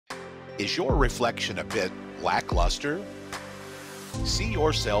Is your reflection a bit lackluster? See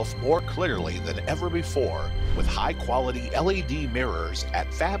yourself more clearly than ever before with high-quality LED mirrors at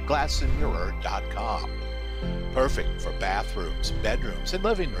fabglassandmirror.com. Perfect for bathrooms, bedrooms, and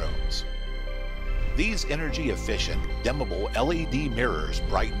living rooms. These energy-efficient, dimmable LED mirrors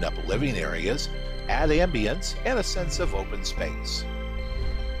brighten up living areas, add ambience, and a sense of open space.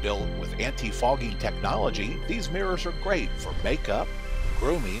 Built with anti-fogging technology, these mirrors are great for makeup,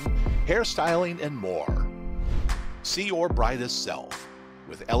 grooming, hairstyling, and more. See your brightest self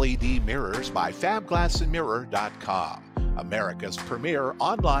with LED mirrors by fabglassandmirror.com, America's premier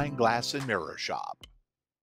online glass and mirror shop.